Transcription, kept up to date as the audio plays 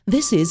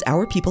This is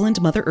Our People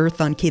and Mother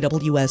Earth on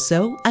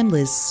KWSO. I'm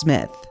Liz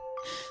Smith.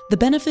 The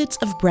benefits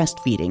of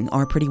breastfeeding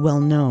are pretty well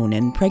known,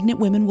 and pregnant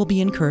women will be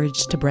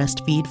encouraged to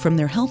breastfeed from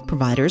their health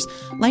providers,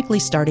 likely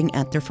starting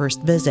at their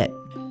first visit.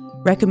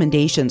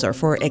 Recommendations are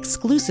for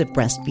exclusive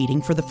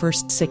breastfeeding for the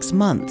first 6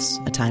 months,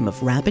 a time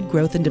of rapid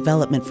growth and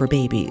development for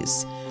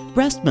babies.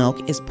 Breast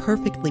milk is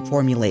perfectly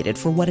formulated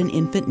for what an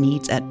infant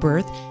needs at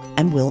birth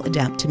and will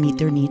adapt to meet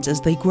their needs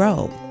as they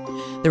grow.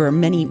 There are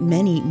many,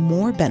 many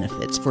more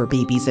benefits for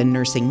babies and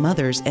nursing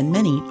mothers, and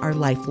many are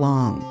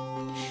lifelong.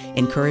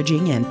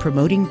 Encouraging and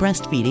promoting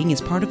breastfeeding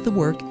is part of the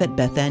work that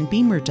Beth Ann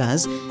Beamer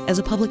does as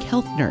a public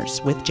health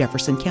nurse with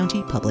Jefferson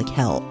County Public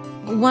Health.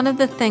 One of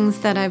the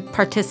things that I've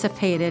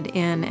participated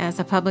in as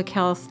a public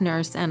health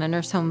nurse and a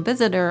nurse home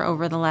visitor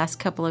over the last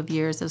couple of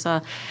years is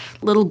a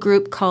little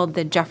group called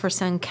the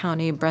Jefferson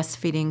County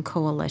Breastfeeding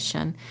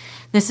Coalition.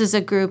 This is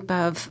a group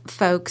of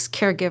folks,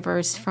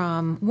 caregivers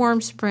from Warm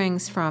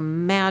Springs,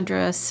 from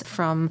Madras,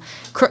 from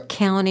Crook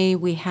County.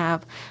 We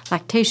have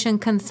lactation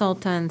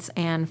consultants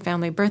and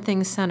family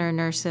birthing center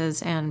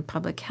nurses and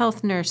public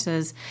health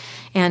nurses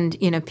and,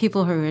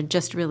 people who are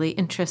just really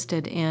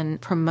interested in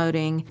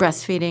promoting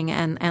breastfeeding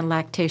and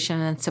lactation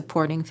and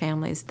supporting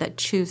families that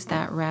choose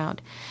that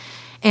route.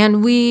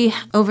 And we,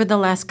 over the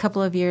last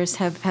couple of years,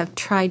 have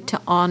tried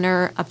to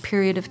honor a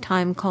period of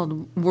time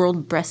called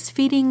World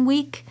Breastfeeding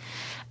Week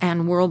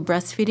and World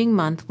Breastfeeding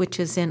Month, which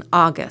is in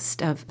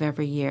August of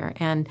every year.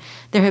 And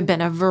there have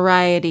been a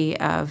variety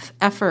of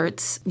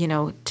efforts,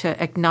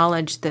 to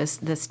acknowledge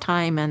this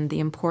time and the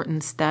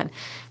importance that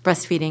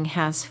breastfeeding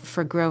has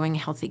for growing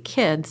healthy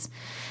kids.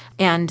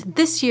 And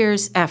this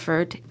year's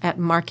effort at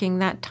marking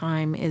that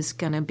time is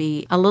going to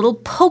be a little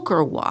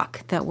poker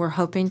walk that we're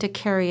hoping to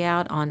carry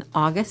out on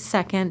August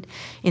 2nd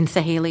in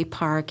Sahaley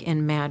Park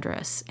in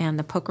Madras. And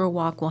the poker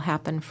walk will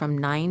happen from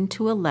 9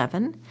 to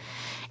 11.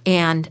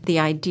 And the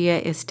idea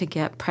is to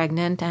get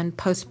pregnant and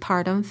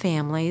postpartum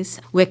families,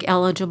 WIC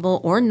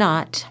eligible or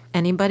not,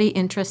 anybody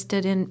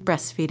interested in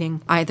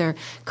breastfeeding, either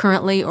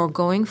currently or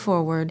going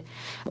forward,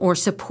 or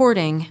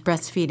supporting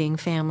breastfeeding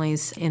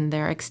families in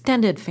their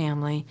extended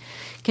family,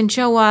 can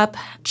show up,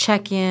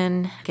 check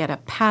in, get a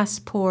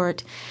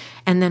passport,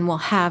 and then we'll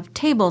have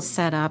tables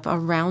set up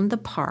around the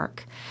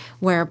park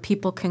where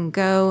people can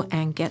go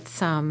and get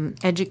some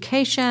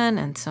education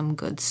and some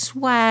good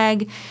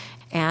swag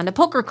and a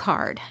poker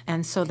card.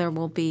 And so there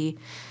will be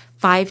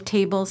 5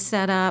 tables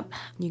set up.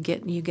 You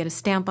get a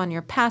stamp on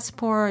your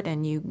passport,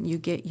 and you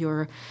get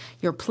your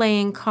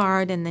playing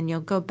card, and then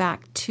you'll go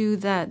back to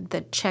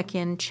the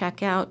check-in,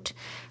 check-out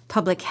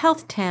public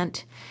health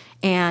tent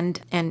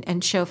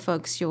and show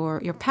folks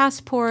your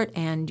passport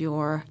and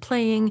your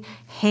playing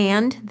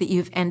hand that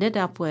you've ended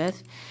up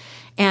with.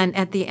 And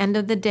at the end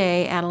of the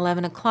day, at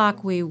 11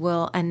 o'clock, we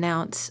will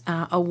announce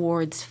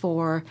awards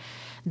for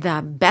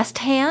the best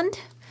hand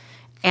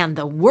and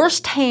the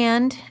worst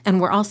hand, and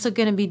we're also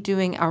going to be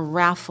doing a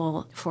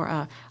raffle for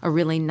a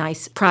really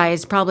nice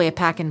prize, probably a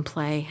pack and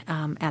play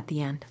at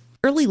the end.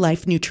 Early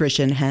life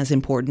nutrition has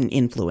important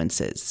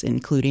influences,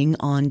 including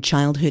on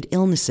childhood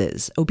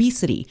illnesses,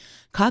 obesity,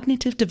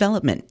 cognitive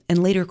development,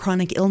 and later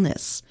chronic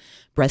illness.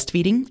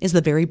 Breastfeeding is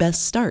the very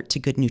best start to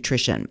good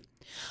nutrition.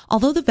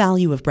 Although the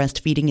value of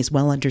breastfeeding is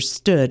well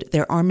understood,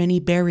 there are many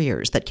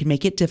barriers that can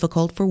make it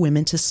difficult for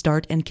women to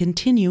start and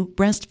continue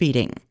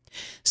breastfeeding.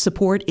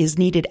 Support is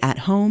needed at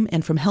home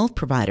and from health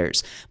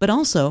providers, but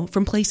also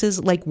from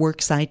places like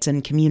work sites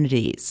and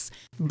communities.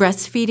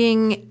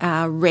 Breastfeeding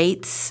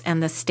rates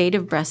and the state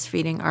of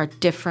breastfeeding are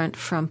different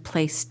from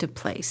place to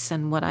place.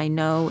 And what I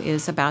know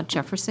is about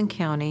Jefferson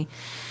County,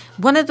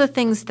 one of the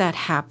things that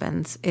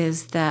happens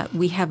is that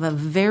we have a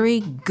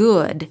very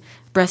good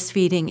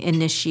breastfeeding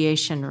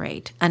initiation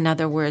rate. In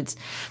other words,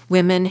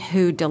 women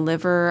who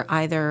deliver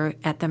either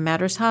at the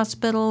Madras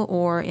Hospital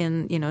or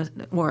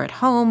or at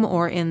home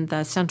or in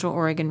the Central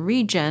Oregon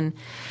region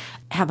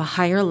have a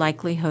higher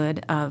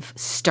likelihood of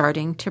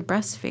starting to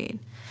breastfeed.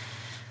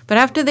 But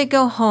after they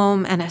go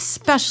home, and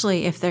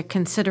especially if they're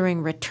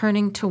considering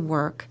returning to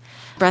work,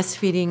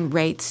 breastfeeding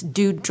rates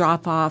do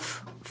drop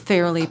off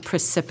fairly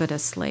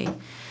precipitously.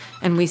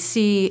 And we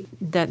see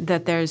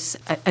that there's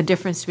a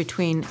difference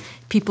between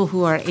people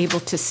who are able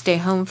to stay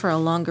home for a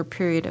longer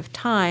period of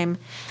time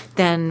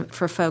than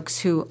for folks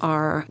who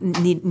are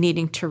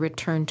needing to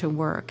return to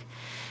work.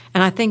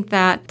 And I think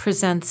that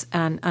presents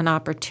an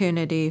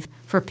opportunity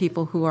for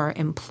people who are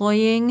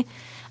employing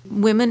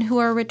women who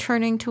are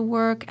returning to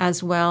work,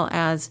 as well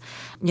as,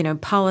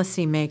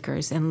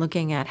 policymakers in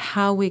looking at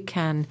how we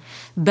can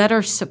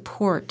better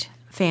support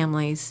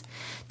families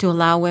to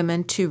allow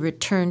women to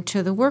return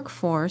to the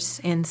workforce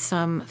in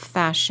some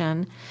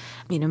fashion,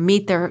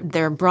 meet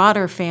their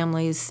broader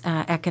families'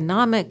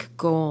 economic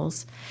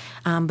goals,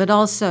 but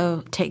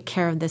also take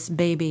care of this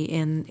baby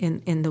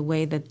in the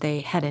way that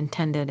they had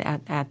intended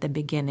at the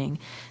beginning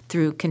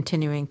through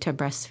continuing to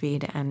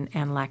breastfeed and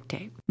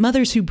lactate.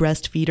 Mothers who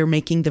breastfeed are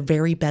making the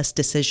very best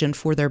decision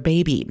for their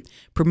baby.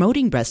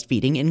 Promoting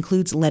breastfeeding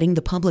includes letting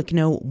the public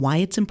know why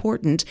it's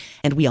important,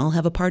 and we all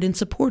have a part in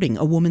supporting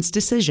a woman's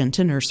decision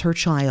to nurse her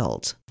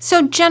child.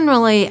 So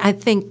generally, I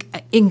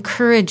think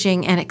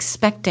encouraging and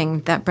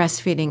expecting that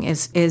breastfeeding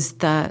is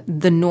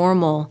the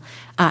normal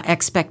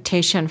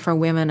expectation for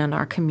women in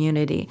our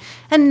community,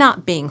 and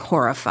not being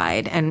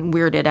horrified and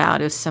weirded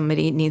out if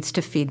somebody needs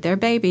to feed their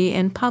baby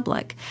in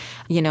public.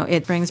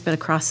 It brings, but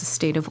across the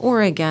state of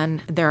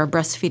Oregon, there are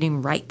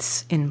breastfeeding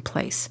rights in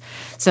place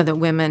so that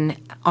women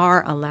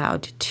are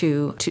allowed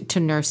to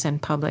nurse in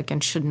public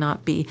and should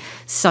not be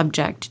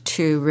subject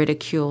to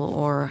ridicule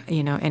or,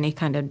 any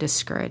kind of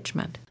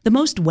discouragement. The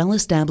most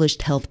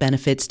well-established health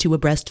benefits to a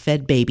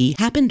breastfed baby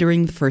happen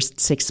during the first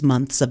 6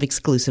 months of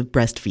exclusive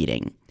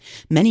breastfeeding.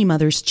 Many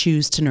mothers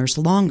choose to nurse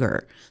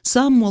longer.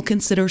 Some will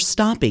consider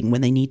stopping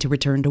when they need to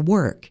return to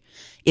work.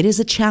 It is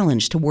a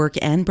challenge to work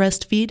and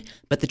breastfeed,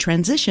 but the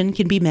transition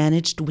can be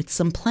managed with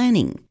some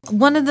planning.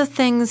 One of the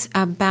things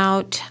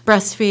about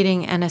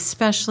breastfeeding, and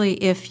especially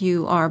if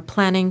you are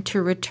planning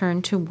to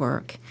return to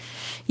work,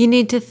 you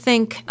need to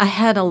think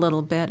ahead a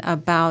little bit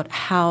about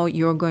how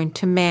you're going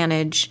to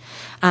manage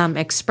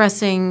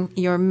expressing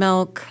your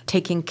milk,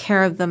 taking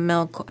care of the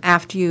milk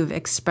after you've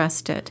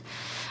expressed it,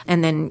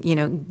 and then,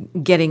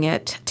 getting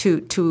it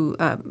to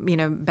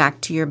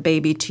back to your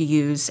baby to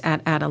use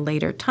at a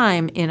later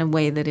time in a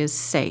way that is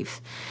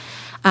safe.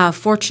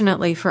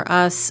 Fortunately for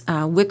us,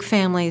 WIC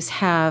families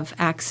have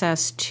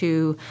access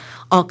to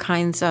all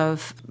kinds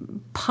of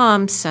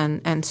pumps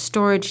and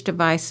storage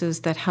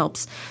devices that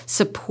helps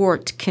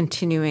support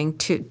continuing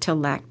to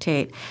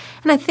lactate.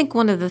 And I think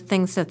one of the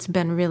things that's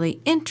been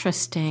really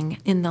interesting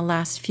in the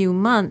last few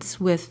months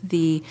with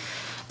the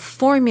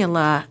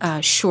formula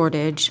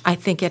shortage, I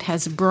think it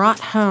has brought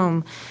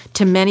home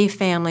to many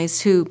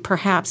families who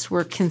perhaps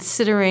were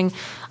considering,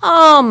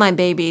 my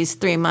baby's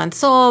 3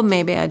 months old,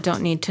 maybe I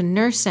don't need to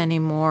nurse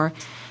anymore,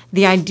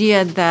 the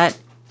idea that,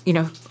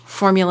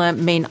 formula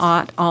may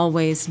not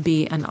always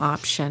be an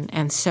option.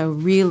 And so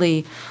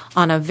really,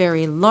 on a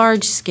very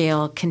large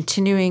scale,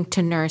 continuing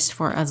to nurse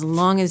for as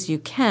long as you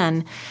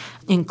can,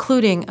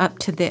 including up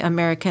to the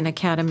American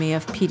Academy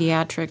of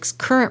Pediatrics'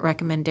 current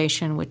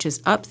recommendation, which is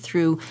up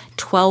through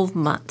 12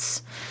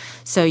 months.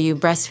 So you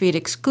breastfeed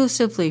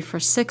exclusively for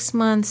 6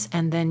 months,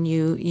 and then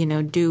you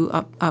do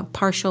a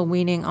partial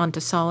weaning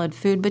onto solid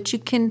food, but you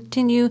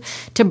continue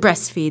to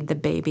breastfeed the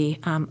baby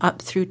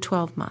up through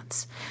 12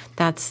 months.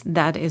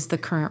 That is the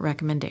current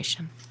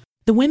recommendation.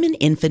 The Women,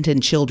 Infant,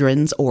 and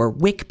Children's, or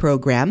WIC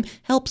program,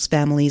 helps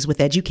families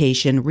with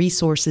education,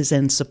 resources,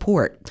 and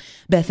support.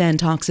 Beth Ann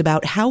talks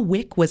about how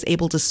WIC was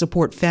able to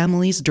support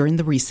families during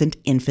the recent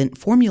infant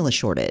formula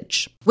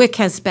shortage. WIC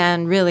has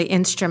been really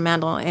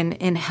instrumental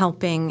in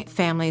helping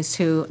families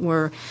who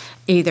were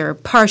either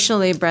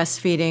partially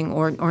breastfeeding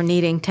or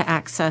needing to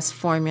access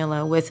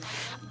formula with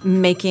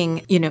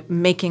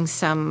making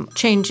some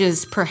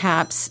changes,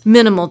 perhaps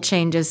minimal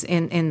changes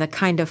in the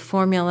kind of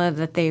formula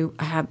that they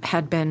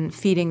had been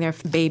feeding their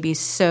babies,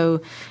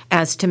 so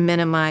as to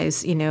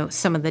minimize,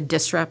 some of the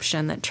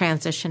disruption that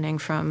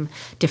transitioning from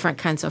different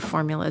kinds of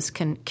formulas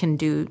can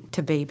do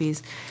to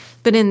babies.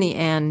 But in the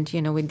end,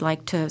 we'd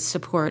like to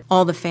support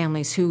all the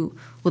families who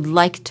would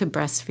like to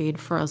breastfeed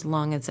for as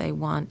long as they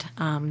want,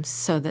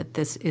 so that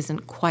this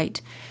isn't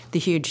quite the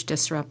huge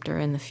disruptor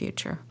in the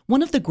future.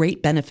 One of the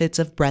great benefits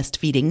of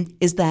breastfeeding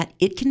is that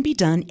it can be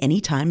done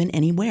anytime and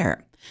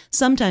anywhere.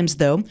 Sometimes,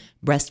 though,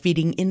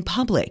 breastfeeding in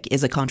public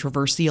is a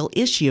controversial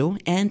issue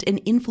and an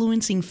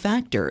influencing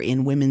factor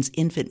in women's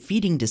infant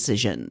feeding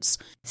decisions.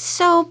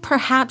 So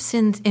perhaps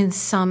in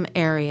some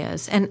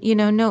areas, and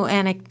no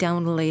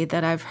anecdotally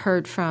that I've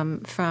heard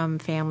from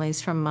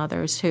families, from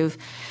mothers who've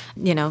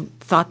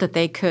thought that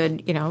they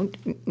could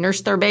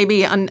nurse their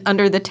baby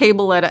under the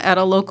table at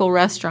a local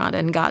restaurant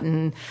and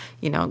gotten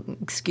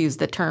excuse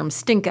the term,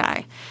 stink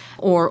eye,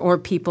 or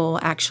people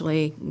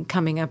actually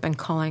coming up and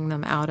calling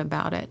them out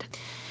about it.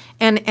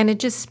 And it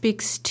just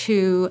speaks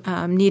to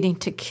needing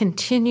to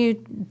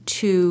continue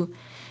to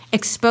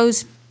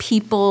expose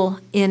people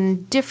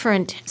in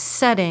different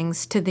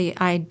settings to the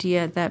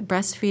idea that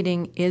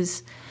breastfeeding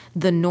is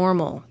the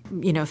normal,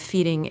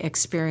 feeding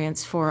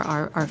experience for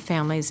our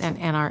families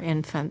and our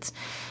infants.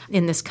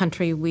 In this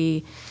country,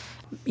 we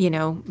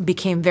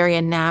became very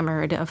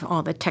enamored of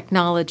all the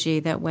technology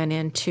that went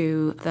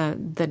into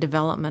the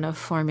development of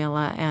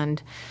formula,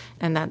 and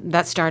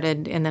that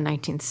started in the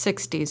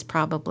 1960s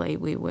probably.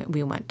 We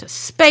went to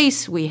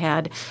space, we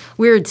had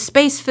weird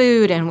space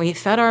food, and we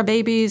fed our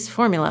babies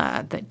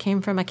formula that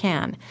came from a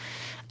can.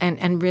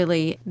 And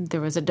really,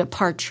 there was a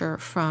departure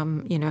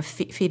from,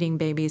 feeding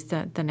babies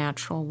the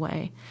natural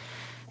way.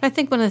 I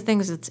think one of the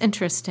things that's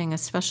interesting,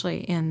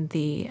 especially in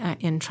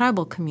in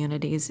tribal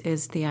communities,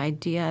 is the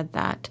idea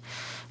that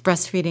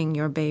breastfeeding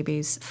your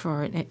babies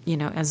for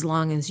as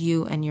long as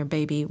you and your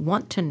baby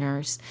want to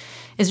nurse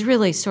is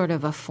really sort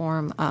of a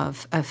form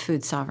of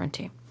food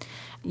sovereignty.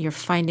 You're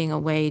finding a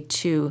way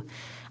to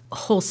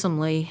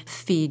wholesomely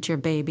feed your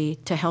baby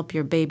to help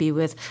your baby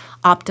with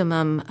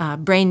optimum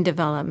brain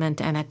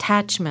development and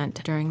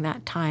attachment during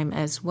that time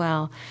as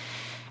well.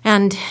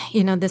 And,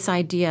 this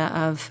idea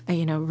of,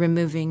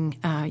 removing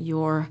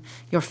your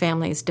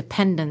family's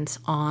dependence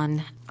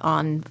on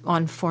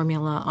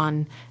formula,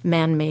 on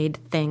man-made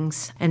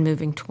things, and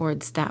moving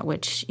towards that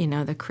which,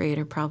 the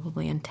Creator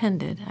probably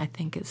intended, I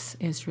think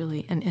is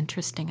really an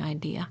interesting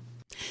idea.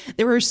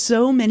 There are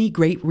so many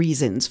great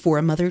reasons for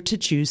a mother to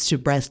choose to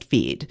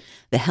breastfeed.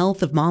 The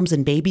health of moms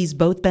and babies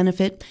both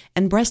benefit,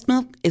 and breast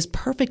milk is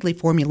perfectly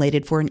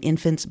formulated for an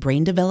infant's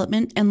brain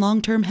development and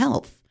long-term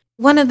health.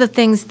 One of the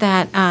things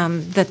that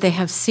they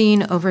have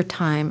seen over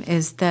time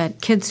is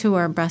that kids who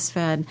are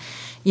breastfed,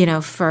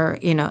 for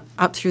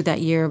up through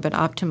that year, but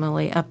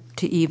optimally up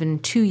to even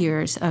 2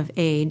 years of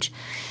age,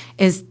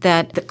 is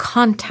that the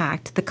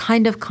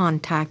kind of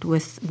contact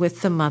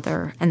with the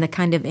mother and the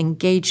kind of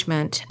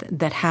engagement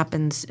that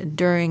happens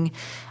during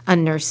a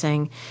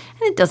nursing,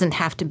 and it doesn't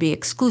have to be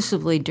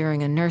exclusively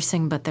during a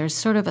nursing, but there's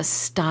sort of a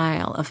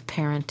style of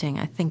parenting.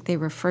 I think they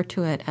refer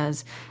to it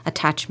as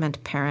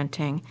attachment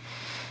parenting,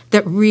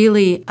 that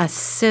really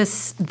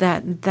assists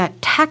that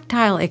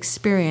tactile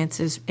experience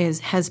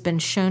has been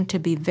shown to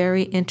be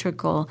very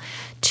integral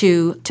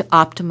to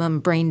optimum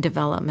brain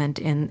development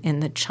in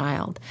the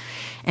child.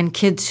 And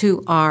kids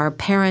who are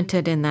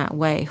parented in that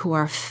way, who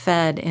are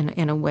fed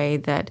in a way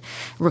that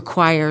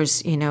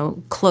requires,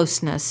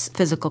 closeness,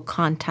 physical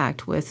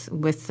contact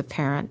with the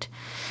parent,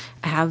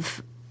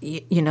 have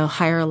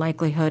higher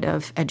likelihood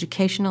of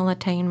educational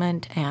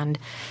attainment and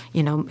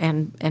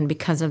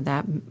because of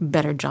that,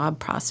 better job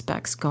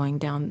prospects going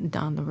down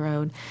the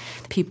road.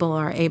 People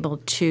are able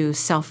to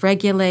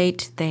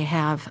self-regulate. They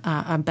have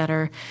a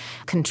better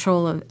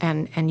control of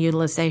and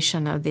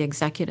utilization of the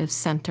executive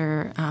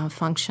center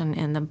function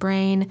in the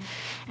brain.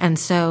 And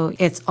so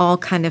it's all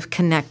kind of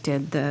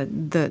connected.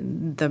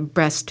 The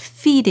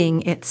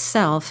breastfeeding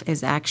itself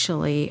is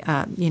actually,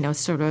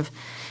 sort of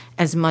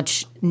as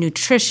much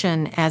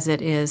nutrition as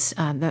it is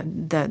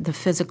the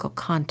physical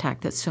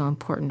contact that's so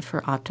important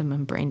for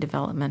optimum brain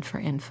development for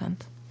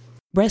infants.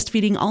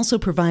 Breastfeeding also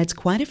provides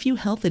quite a few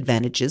health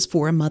advantages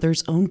for a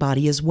mother's own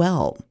body as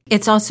well.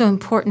 It's also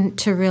important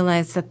to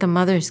realize that the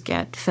mothers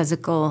get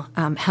physical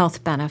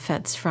health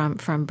benefits from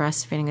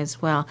breastfeeding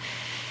as well.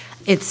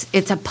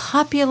 It's a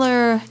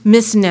popular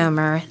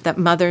misnomer that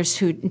mothers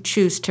who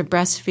choose to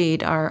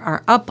breastfeed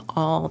are up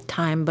all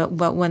time, but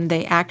when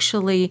they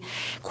actually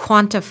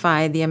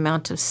quantify the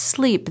amount of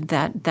sleep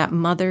that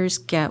mothers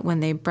get when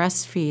they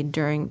breastfeed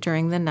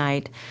during the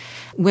night,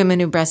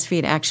 women who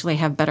breastfeed actually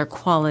have better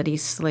quality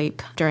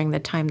sleep during the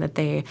time that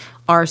they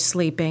are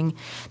sleeping.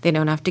 They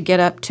don't have to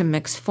get up to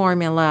mix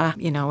formula.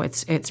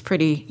 It's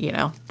pretty,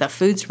 the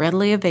food's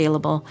readily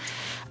available.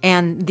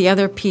 And the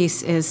other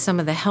piece is some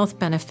of the health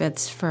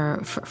benefits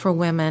for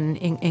women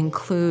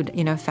include,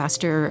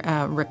 faster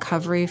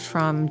recovery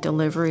from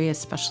delivery,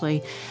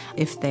 especially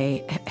if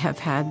they have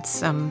had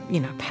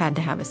had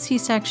to have a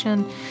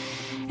C-section.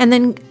 And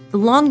then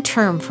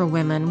long-term for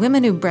women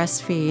who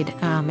breastfeed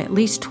at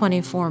least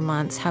 24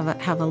 months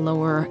have a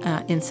lower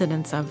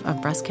incidence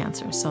of breast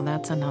cancer. So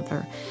that's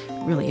another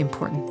really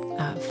important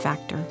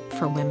factor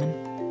for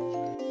women.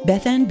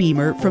 Beth Ann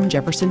Beamer from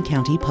Jefferson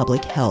County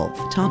Public Health,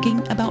 talking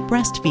about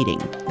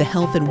breastfeeding, the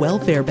health and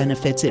welfare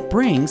benefits it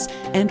brings,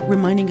 and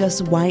reminding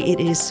us why it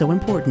is so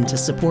important to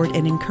support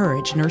and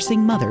encourage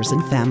nursing mothers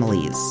and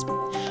families.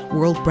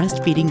 World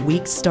Breastfeeding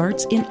Week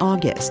starts in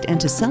August, and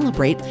to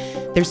celebrate,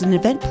 there's an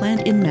event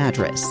planned in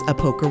Madras, a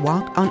poker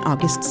walk on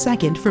August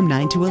 2nd from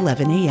 9 to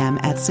 11 a.m.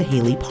 at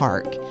Sahaley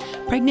Park.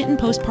 Pregnant and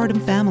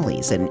postpartum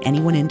families and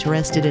anyone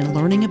interested in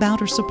learning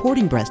about or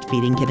supporting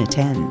breastfeeding can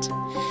attend.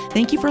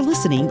 Thank you for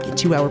listening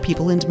to Our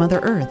People and Mother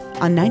Earth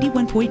on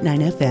 91.9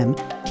 FM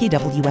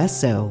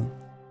KWSO.